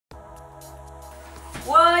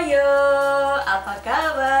Woyo, apa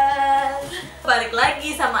kabar? Balik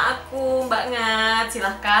lagi sama aku, Mbak Ngat.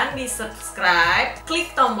 Silahkan di subscribe, klik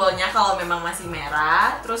tombolnya kalau memang masih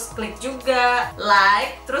merah, terus klik juga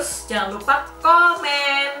like, terus jangan lupa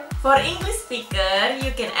komen. For English speaker, you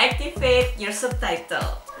can activate your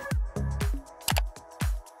subtitle.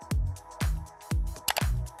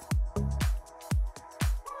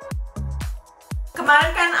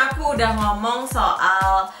 Kemarin kan aku udah ngomong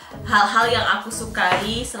soal hal-hal yang aku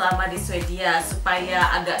sukai selama di Swedia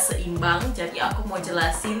supaya agak seimbang. Jadi aku mau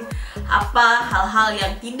jelasin apa hal-hal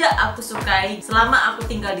yang tidak aku sukai selama aku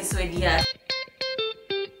tinggal di Swedia.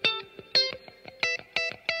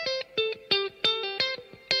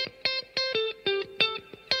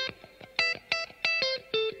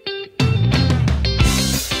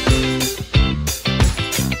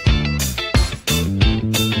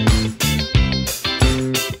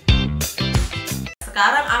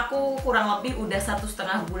 Sekarang aku kurang lebih udah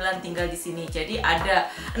 1,5 bulan tinggal di sini. Jadi ada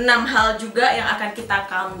 6 hal juga yang akan kita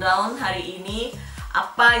countdown hari ini.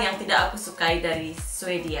 Apa yang tidak aku sukai dari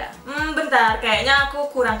Swedia? Bentar, kayaknya aku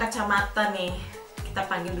kurang kacamata nih. Kita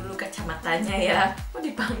panggil dulu kacamatanya ya. Kok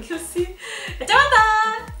dipanggil sih? Kacamata!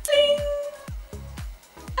 Cling!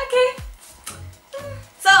 Oke.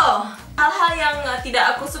 So, hal-hal yang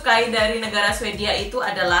tidak aku sukai dari negara Swedia itu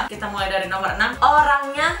adalah, kita mulai dari nomor 6,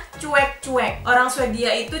 orangnya cuek-cuek. Orang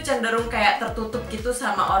Swedia itu cenderung kayak tertutup gitu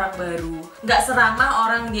sama orang baru. Nggak seramah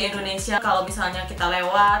orang di Indonesia. Kalau misalnya kita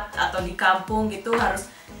lewat atau di kampung gitu harus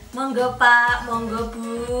monggo pak, monggo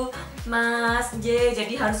bu, mas, J.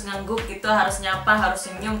 Jadi harus ngangguk gitu, harus nyapa, harus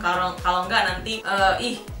senyum. Kalau nggak nanti,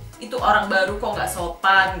 itu orang baru kok nggak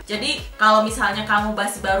sopan. Jadi kalau misalnya kamu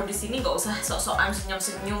masih baru di sini nggak usah sok-sokan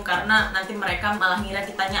senyum-senyum karena nanti mereka malah ngira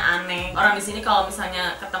kitanya aneh. Orang di sini kalau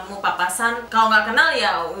misalnya ketemu papasan, kalau nggak kenal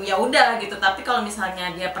ya udah gitu. Tapi kalau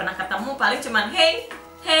misalnya dia pernah ketemu paling cuman hey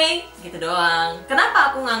gitu doang.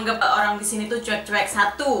 Kenapa aku nganggap orang di sini tuh cuek-cuek?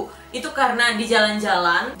 Satu, itu karena di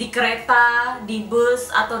jalan-jalan, di kereta, di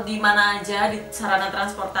bus atau di mana aja di sarana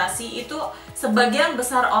transportasi itu sebagian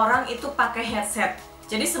besar orang itu pakai headset.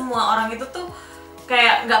 Jadi semua orang itu tuh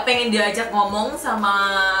kayak nggak pengen diajak ngomong sama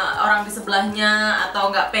orang di sebelahnya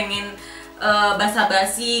atau nggak pengen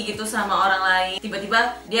basa-basi gitu sama orang lain.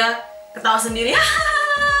 Tiba-tiba dia ketawa sendiri.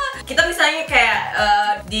 Kita misalnya kayak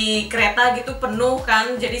di kereta gitu penuh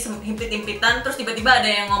kan, jadi himpit-himpitan, terus tiba-tiba ada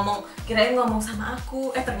yang ngomong, kirain ngomong sama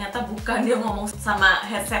aku, ternyata bukan, dia ngomong sama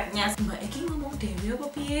headsetnya. Mbak Eki ngomong dewe apa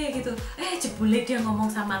piye gitu, jebule dia ngomong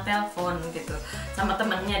sama telepon gitu, sama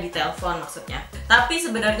temennya di telepon maksudnya. Tapi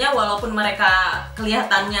sebenarnya walaupun mereka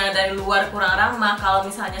kelihatannya dari luar kurang ramah, kalau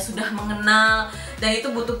misalnya sudah mengenal dan itu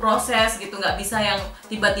butuh proses gitu, nggak bisa yang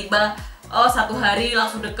tiba-tiba satu hari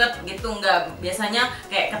langsung deket gitu, nggak. Biasanya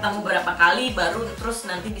kayak ketemu berapa kali baru terus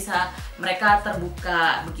nanti bisa mereka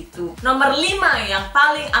terbuka begitu. Nomor 5 yang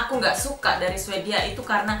paling aku nggak suka dari Swedia itu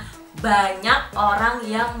karena banyak orang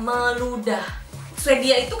yang meludah.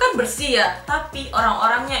 Swedia itu kan bersih ya, tapi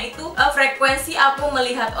orang-orangnya itu frekuensi aku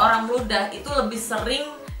melihat orang meludah itu lebih sering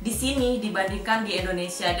di sini dibandingkan di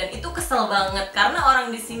Indonesia, dan itu kesel banget karena orang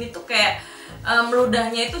di sini tuh kayak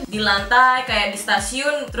meludahnya itu di lantai kayak di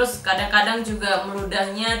stasiun, terus kadang-kadang juga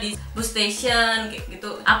meludahnya di bus station kayak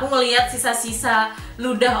gitu. Aku ngelihat sisa-sisa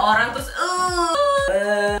ludah orang terus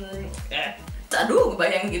aduh,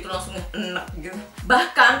 bayangin gitu langsung enak gitu.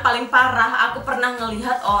 Bahkan paling parah aku pernah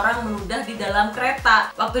ngelihat orang meludah di dalam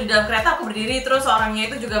kereta. Waktu di dalam kereta aku berdiri, terus orangnya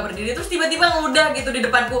itu juga berdiri, terus tiba-tiba ngeludah gitu di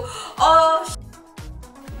depanku.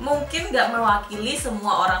 Mungkin nggak mewakili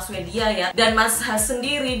semua orang Swedia ya, dan Mas Has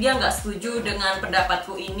sendiri dia nggak setuju dengan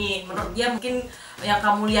pendapatku ini. Menurut dia mungkin yang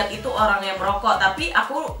kamu lihat itu orang yang merokok, tapi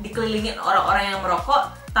aku dikelilingin orang-orang yang merokok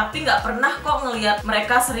tapi nggak pernah kok ngelihat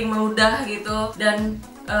mereka sering meludah gitu. Dan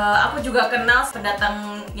aku juga kenal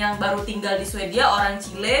pendatang yang baru tinggal di Swedia, orang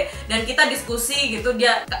Chile, dan kita diskusi gitu.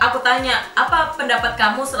 Aku tanya, apa pendapat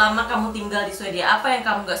kamu selama kamu tinggal di Swedia, apa yang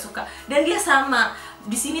kamu nggak suka? Dan dia sama,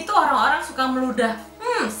 di sini tuh orang-orang suka meludah.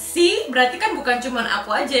 Berarti kan bukan cuman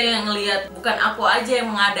aku aja yang ngelihat, bukan aku aja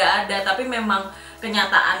yang mengada-ada, tapi memang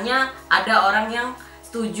kenyataannya ada orang yang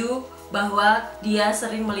setuju bahwa dia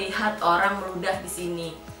sering melihat orang meludah di sini.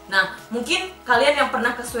 Nah, mungkin kalian yang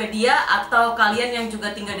pernah ke Swedia atau kalian yang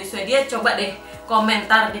juga tinggal di Swedia, coba deh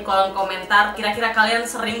komentar di kolom komentar. Kira-kira kalian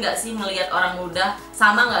sering nggak sih ngelihat orang meludah?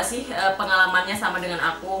 Sama nggak sih pengalamannya sama dengan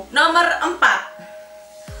aku? Nomor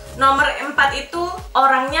 4 itu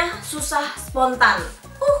orangnya susah spontan.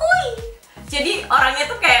 Jadi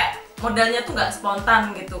orangnya tuh kayak modalnya tuh nggak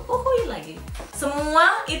spontan gitu. Lagi.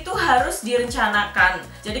 Semua itu harus direncanakan.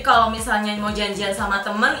 Jadi kalau misalnya mau janjian sama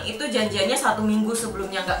temen, itu janjiannya 1 minggu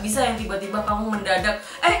sebelumnya. Nggak bisa yang tiba-tiba kamu mendadak,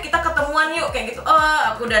 kita ketemuan yuk, kayak gitu. Oh,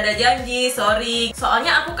 aku udah ada janji, sorry.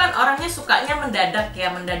 Soalnya aku kan orangnya sukanya mendadak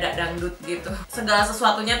ya, mendadak dangdut gitu. Segala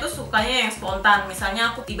sesuatunya tuh sukanya yang spontan.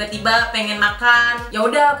 Misalnya aku tiba-tiba pengen makan, ya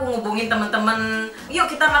udah aku ngubungin temen-temen,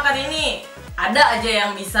 yuk kita makan ini. Ada aja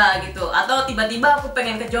yang bisa gitu. Atau tiba-tiba aku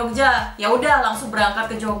pengen ke Jogja, ya udah langsung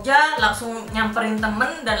berangkat ke Jogja, langsung nyamperin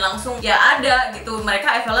temen dan langsung ya ada gitu.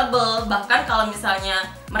 Mereka available. Bahkan kalau misalnya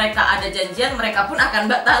mereka ada janjian, mereka pun akan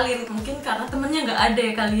batalin. Mungkin karena temennya nggak ada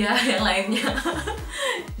ya kali ya yang lainnya.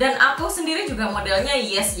 Dan aku sendiri juga modelnya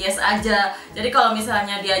yes aja. Jadi kalau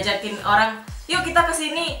misalnya diajakin orang, yuk kita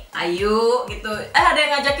kesini, ayo gitu. Ada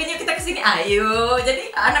yang ngajakin yuk kita kesini, ayo. Jadi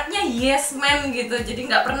anaknya yes man gitu. Jadi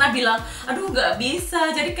nggak pernah bilang, aduh nggak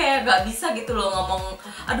bisa. Jadi kayak nggak bisa gitu loh ngomong,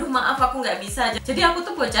 aduh maaf aku nggak bisa. Jadi aku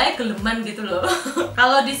tuh bocahnya geleman gitu loh.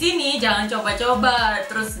 Kalau di sini jangan coba-coba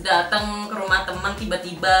terus datang ke rumah teman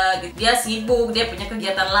tiba-tiba gitu. Dia sibuk, dia punya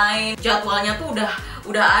kegiatan lain. Jadwalnya tuh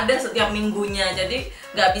udah ada setiap minggunya. Jadi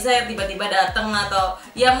nggak bisa ya tiba-tiba datang, atau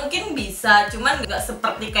ya mungkin bisa, cuman nggak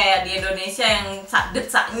seperti kayak di Indonesia yang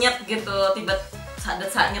sadet saknyet gitu. Tiba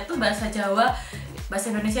sadet saknyet tuh bahasa Jawa,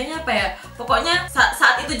 bahasa Indonesianya apa ya, pokoknya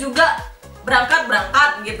saat itu juga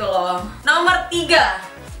berangkat gitu loh. Nomor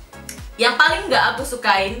 3 yang paling nggak aku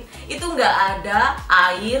sukain itu nggak ada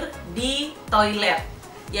air di toilet.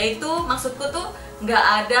 Yaitu maksudku tuh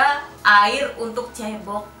nggak ada air untuk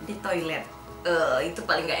cebok di toilet. Itu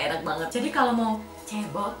paling nggak enak banget. Jadi kalau mau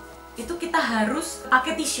cebok itu kita harus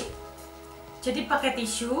pakai tisu. Jadi pakai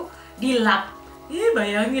tisu dilap.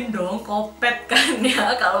 Bayangin dong, kopet kan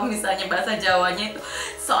ya kalau misalnya bahasa Jawanya itu.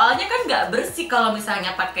 Soalnya kan nggak bersih kalau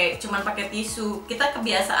misalnya cuman pakai tisu. Kita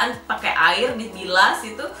kebiasaan pakai air dibilas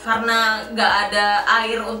itu, karena nggak ada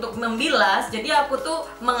air untuk membilas. Jadi aku tuh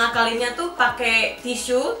mengakalinya tuh pakai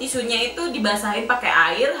tisu. Tisunya itu dibasahin pakai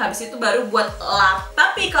air, habis itu baru buat lap.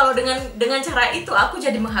 Tapi kalau dengan cara itu aku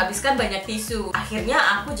jadi menghabiskan banyak tisu.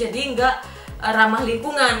 Akhirnya aku jadi nggak ramah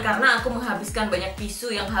lingkungan karena aku menghabiskan banyak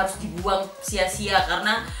tisu yang harus dibuang sia-sia.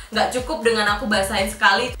 Karena nggak cukup dengan aku basahin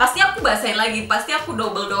sekali, pasti aku basahin lagi, pasti aku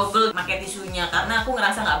double pakai tisunya karena aku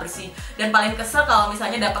ngerasa nggak bersih. Dan paling kesel kalau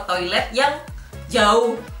misalnya dapat toilet yang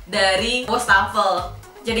jauh dari wastafel.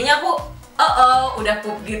 Jadinya aku udah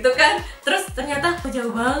pup gitu kan, terus ternyata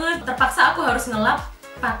jauh banget, terpaksa aku harus ngelap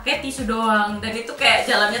pakai tisu doang. Dan itu kayak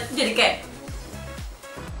jalannya tuh jadi kayak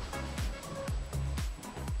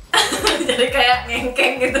jadi kayak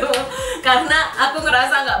ngengkeng gitu karena aku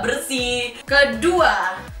ngerasa nggak bersih.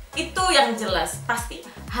 Kedua, itu yang jelas pasti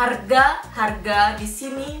harga di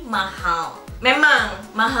sini mahal. Memang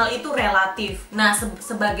mahal itu relatif. Nah,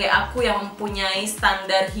 sebagai aku yang mempunyai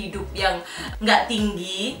standar hidup yang nggak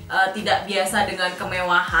tinggi, tidak biasa dengan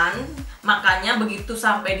kemewahan, makanya begitu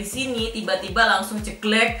sampai di sini tiba-tiba langsung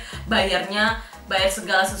ceklek bayar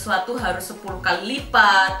segala sesuatu harus 10 kali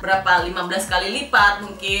lipat, berapa 15 kali lipat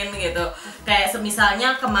mungkin gitu. Kayak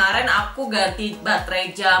semisalnya kemarin aku ganti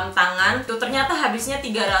baterai jam tangan tuh ternyata habisnya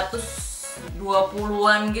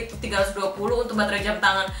 320-an gitu, 320 untuk baterai jam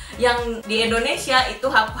tangan. Yang di Indonesia itu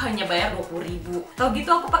aku hanya bayar 20.000. Kalau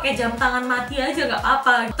gitu aku pakai jam tangan mati aja nggak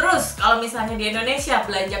apa-apa. Terus kalau misalnya di Indonesia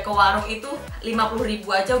belanja ke warung itu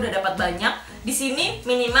 50.000 aja udah dapat banyak. Di sini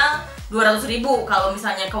minimal 200.000 kalau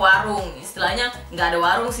misalnya ke warung. Istilahnya nggak ada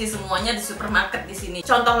warung sih, semuanya di supermarket di sini.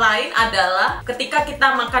 Contoh lain adalah ketika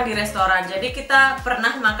kita makan di restoran. Jadi kita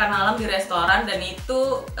pernah makan malam di restoran dan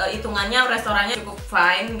itu hitungannya restorannya cukup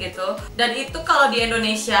fine gitu. Dan itu kalau di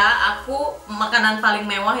Indonesia, aku makanan paling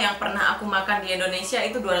mewah yang pernah aku makan di Indonesia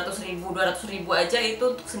itu 200.000 aja itu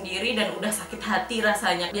untuk sendiri dan udah sakit hati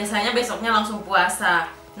rasanya. Biasanya besoknya langsung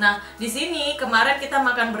puasa. Nah, di sini kemarin kita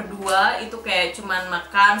makan berdua itu kayak cuman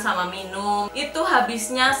makan sama minum itu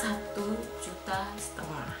habisnya 1,5 juta.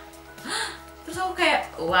 Terus aku kayak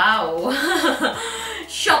wow,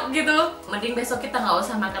 shock gitu. Mending besok kita nggak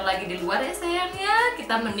usah makan lagi di luar ya sayang ya.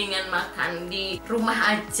 Kita mendingan makan di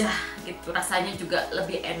rumah aja gitu. Rasanya juga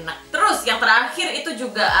lebih enak. Terus yang terakhir itu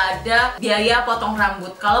juga ada biaya potong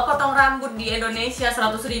rambut. Kalau potong rambut di Indonesia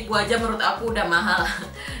 100.000 aja menurut aku udah mahal.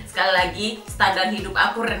 Sekali lagi standar hidup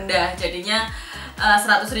aku rendah, jadinya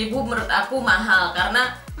 100.000 menurut aku mahal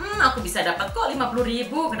karena aku bisa dapat kok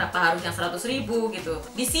 50.000, kenapa harus yang 100.000 gitu.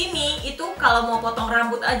 Di sini itu kalau mau potong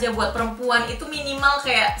rambut aja buat perempuan itu minimal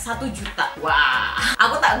kayak 1 juta. Wah,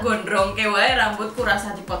 aku tak gondrong kewae rambutku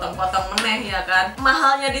rasa dipotong-potong meneh ya kan.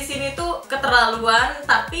 Mahalnya di sini tuh keterlaluan,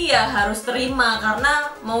 tapi ya harus terima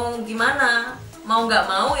karena mau gimana. Mau nggak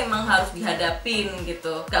mau emang harus dihadapin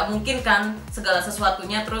gitu. Nggak mungkin kan segala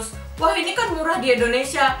sesuatunya terus wah ini kan murah di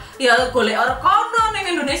Indonesia, ya golek orang kono neng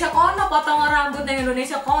Indonesia kono, potong rambut neng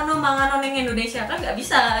Indonesia kono, mangan neng Indonesia, kan nggak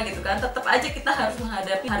bisa gitu kan. Tetap aja kita harus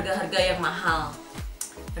menghadapi harga-harga yang mahal.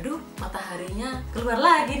 Aduh, mataharinya keluar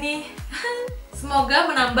lagi nih. Semoga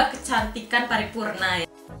menambah kecantikan paripurna ya.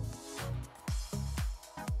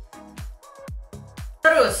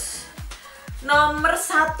 Terus, nomor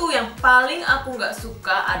 1 yang paling aku nggak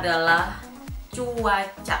suka adalah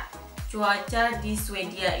cuaca. Cuaca di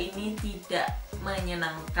Swedia ini tidak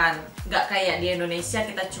menyenangkan. Nggak kayak di Indonesia,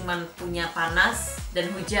 kita cuman punya panas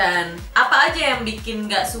dan hujan. Apa aja yang bikin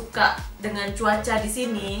nggak suka dengan cuaca di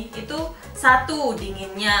sini? Itu 1,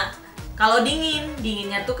 dinginnya. Kalau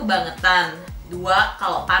dinginnya tuh kebangetan. 2,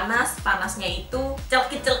 kalau panasnya itu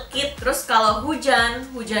celkit-celkit. Terus kalau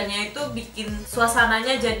hujannya itu bikin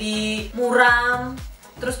suasananya jadi muram.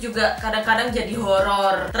 Terus juga kadang-kadang jadi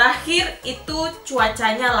horor. Terakhir itu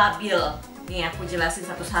cuacanya labil. Nih aku jelasin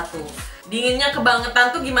satu-satu. Dinginnya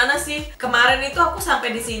kebangetan tuh gimana sih? Kemarin itu aku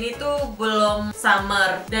sampai di sini tuh belum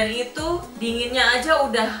summer, dan itu dinginnya aja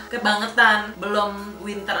udah kebangetan. Belum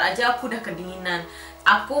winter aja aku udah kedinginan.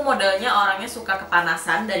 Aku modelnya orangnya suka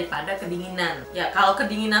kepanasan daripada kedinginan. Ya kalau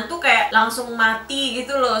kedinginan tuh kayak langsung mati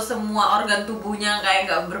gitu loh, semua organ tubuhnya kayak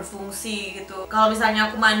nggak berfungsi gitu. Kalau misalnya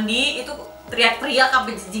aku mandi itu teriak-teriak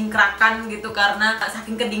sampai jingkrakan gitu karena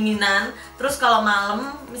saking kedinginan. Terus kalau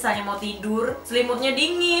malam misalnya mau tidur, selimutnya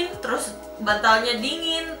dingin, terus bantalnya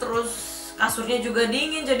dingin, terus kasurnya juga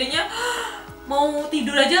dingin, jadinya mau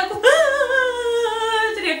tidur aja aku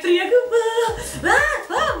teriak-teriak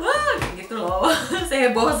gitu loh. Saya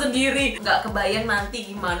heboh sendiri. Nggak kebayang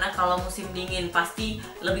nanti gimana kalau musim dingin, pasti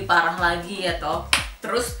lebih parah lagi ya toh.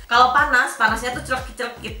 Terus kalau panasnya tuh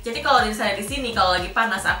celekit-celekit. Jadi kalau misalnya di sini kalau lagi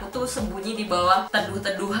panas, aku tuh sembunyi di bawah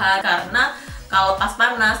teduh-teduhan, karena kalau pas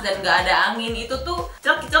panas dan nggak ada angin itu tuh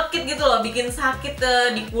celekit-celekit gitu loh, bikin sakit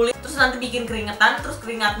di kulit. Terus nanti bikin keringetan, terus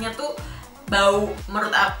keringatnya tuh bau.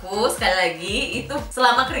 Menurut aku sekali lagi itu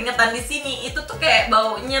selama keringetan di sini itu tuh kayak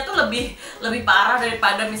baunya tuh lebih parah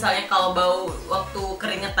daripada misalnya kalau bau waktu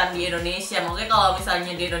keringetan di Indonesia. Makanya kalau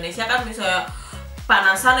misalnya di Indonesia kan misalnya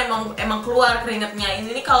panasan emang keluar keringetnya.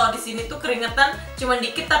 Ini nih kalau di sini tuh keringetan cuma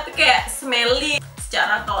dikit tapi kayak smelly.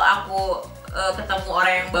 Secara kalau aku ketemu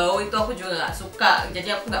orang yang bau itu aku juga nggak suka.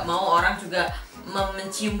 Jadi aku nggak mau orang juga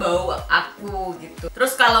mencium bau aku gitu.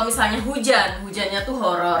 Terus kalau misalnya hujannya tuh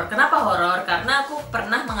horor. Kenapa horor? Karena aku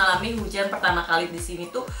pernah mengalami hujan pertama kali di sini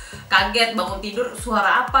tuh kaget, bangun tidur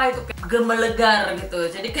suara apa itu, kayak gemelegar gitu.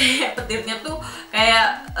 Jadi kayak petirnya tuh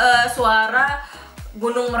kayak suara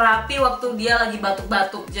Gunung Merapi waktu dia lagi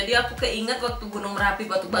batuk-batuk. Jadi aku keinget waktu Gunung Merapi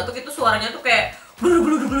batuk-batuk itu suaranya tuh kayak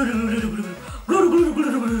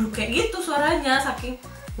kayak gitu suaranya, saking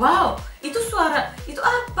wow, itu suara, itu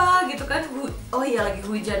apa gitu kan. Oh iya lagi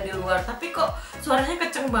hujan di luar, tapi kok suaranya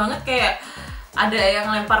kenceng banget, kayak ada yang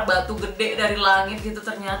lempar batu gede dari langit gitu.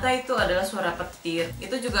 Ternyata itu adalah suara petir.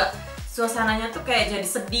 Itu juga suasananya tuh kayak jadi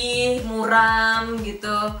sedih, muram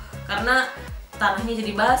gitu, karena tanahnya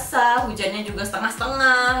jadi basah, hujannya juga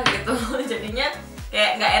setengah-setengah gitu. Jadinya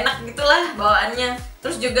kayak nggak enak gitulah bawaannya.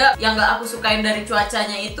 Terus juga yang nggak aku sukain dari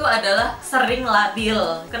cuacanya itu adalah sering labil.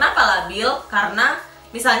 Kenapa labil? Karena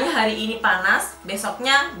misalnya hari ini panas,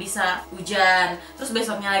 besoknya bisa hujan, terus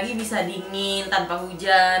besoknya lagi bisa dingin tanpa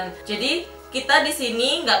hujan. Jadi kita di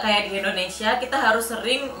sini nggak kayak di Indonesia, kita harus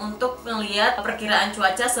sering untuk melihat perkiraan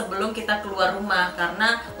cuaca sebelum kita keluar rumah,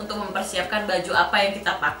 karena untuk mempersiapkan baju apa yang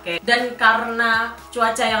kita pakai. Dan karena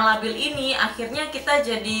cuaca yang labil ini, akhirnya kita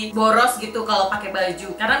jadi boros gitu kalau pakai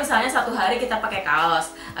baju. Karena misalnya satu hari kita pakai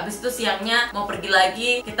kaos, habis itu siangnya mau pergi lagi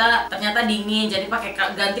kita ternyata dingin, jadi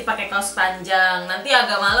ganti pakai kaos panjang. Nanti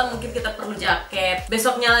agak malam mungkin kita perlu jaket.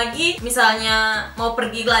 Besoknya lagi misalnya mau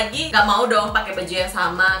pergi lagi, nggak mau dong pakai baju yang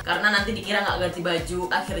sama karena nanti dikira nggak ganti baju.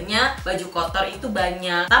 Akhirnya baju kotor itu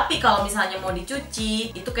banyak. Tapi kalau misalnya mau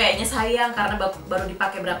dicuci, itu kayaknya sayang karena baru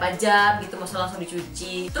dipakai berapa jam gitu, masa langsung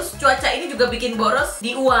dicuci. Terus cuaca ini juga bikin boros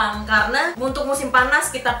di uang, karena untuk musim panas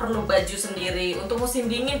kita perlu baju sendiri, untuk musim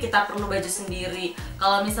dingin kita perlu baju sendiri.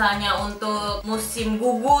 Kalau misalnya untuk musim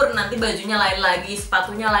gugur nanti bajunya lain lagi,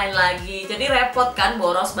 sepatunya lain lagi. Jadi repot kan,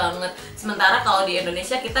 boros banget. Sementara kalau di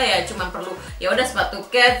Indonesia kita ya cuma perlu ya udah sepatu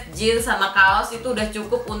kets, jeans sama kaos itu udah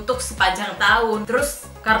cukup untuk sepanjang tahun. Terus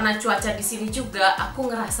karena cuaca di sini juga,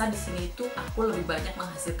 aku ngerasa di sini itu aku lebih banyak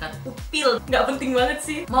menghasilkan upil. Nggak penting banget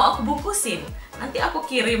sih. Mau aku bungkusin? Nanti aku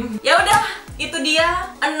kirim. Ya udah, itu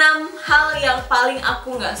dia 6 hal yang paling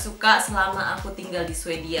aku nggak suka selama aku tinggal di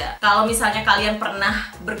Swedia. Kalau misalnya kalian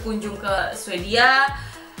pernah berkunjung ke Swedia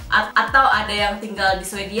atau ada yang tinggal di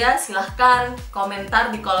Swedia, silahkan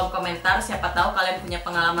komentar di kolom komentar. Siapa tahu kalian punya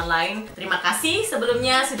pengalaman lain. Terima kasih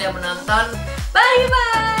sebelumnya sudah menonton. Bye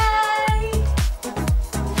bye.